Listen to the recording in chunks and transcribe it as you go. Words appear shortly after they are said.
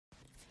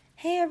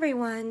Hey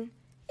everyone!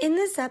 In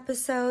this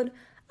episode,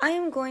 I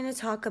am going to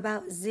talk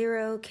about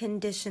zero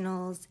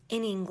conditionals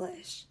in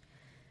English.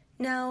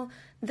 Now,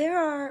 there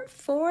are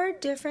 4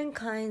 different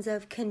kinds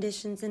of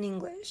conditions in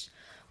English.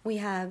 We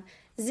have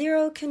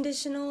zero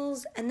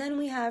conditionals, and then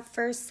we have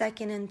first,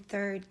 second, and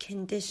third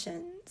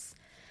conditions.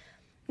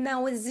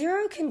 Now, with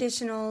zero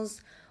conditionals,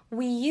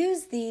 we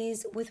use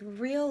these with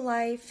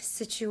real-life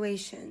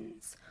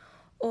situations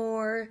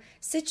or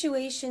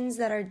situations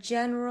that are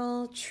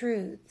general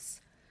truths.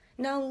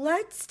 Now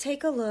let's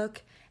take a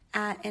look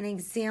at an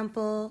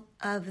example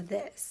of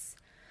this.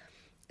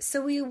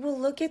 So we will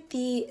look at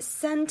the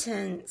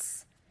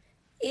sentence,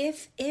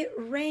 if it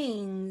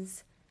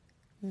rains,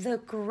 the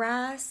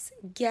grass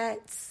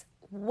gets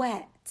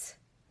wet.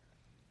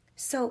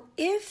 So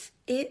if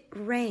it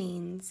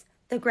rains,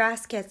 the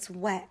grass gets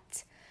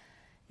wet.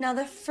 Now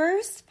the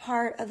first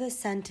part of the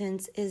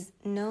sentence is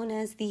known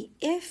as the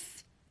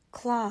if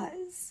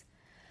clause.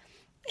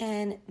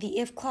 And the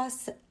if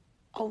clause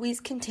always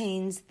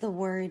contains the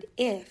word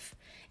if.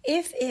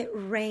 If it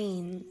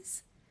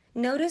rains.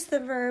 Notice the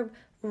verb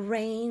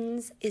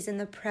rains is in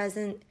the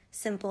present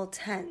simple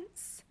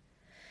tense.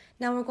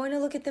 Now we're going to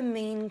look at the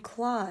main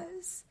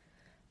clause.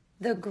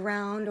 The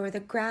ground or the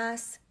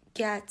grass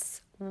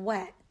gets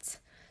wet.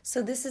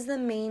 So this is the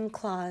main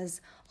clause,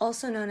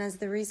 also known as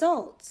the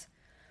result.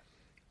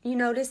 You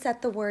notice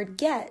that the word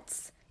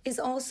gets is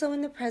also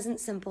in the present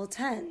simple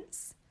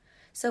tense.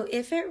 So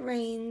if it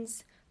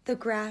rains, the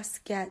grass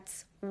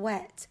gets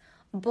wet.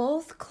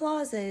 Both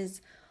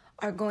clauses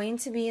are going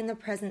to be in the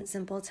present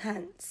simple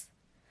tense.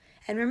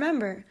 And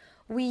remember,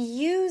 we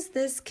use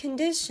this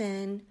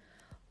condition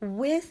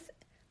with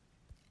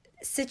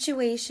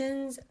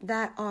situations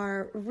that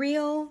are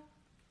real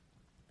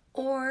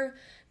or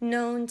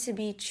known to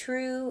be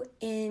true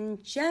in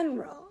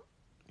general.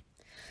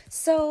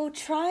 So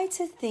try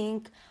to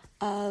think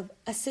of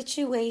a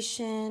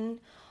situation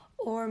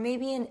or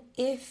maybe an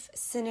if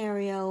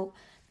scenario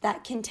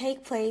that can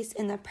take place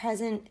in the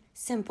present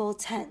simple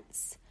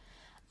tense.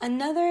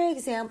 Another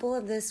example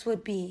of this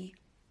would be,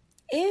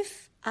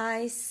 if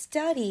I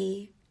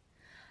study,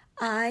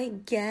 I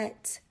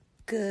get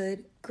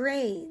good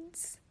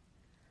grades.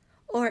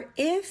 Or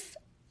if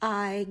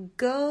I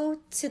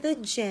go to the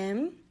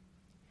gym,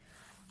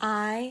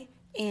 I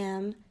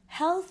am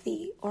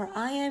healthy or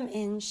I am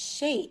in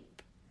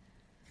shape.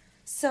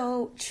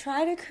 So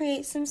try to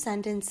create some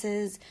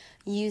sentences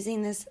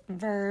using this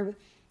verb,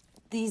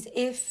 this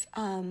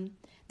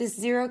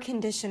zero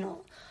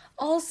conditional.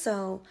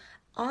 Also,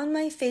 on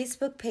my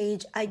Facebook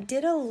page, I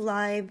did a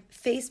live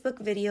Facebook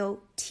video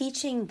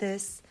teaching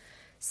this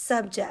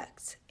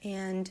subject,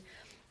 and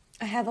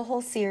I have a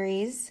whole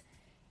series.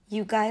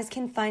 You guys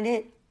can find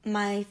it.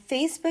 My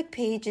Facebook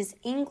page is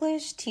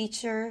English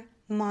Teacher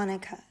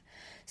Monica.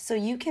 So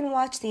you can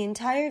watch the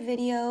entire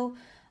video.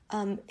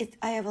 I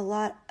have a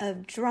lot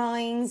of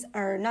drawings,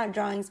 or not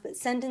drawings, but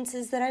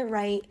sentences that I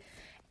write,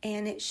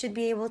 and it should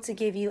be able to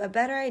give you a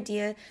better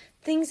idea,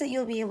 things that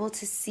you'll be able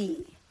to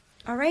see.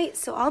 All right,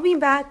 so I'll be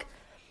back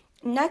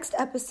next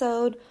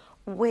episode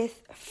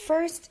with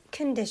first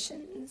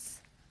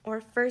conditions or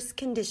first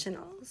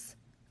conditionals.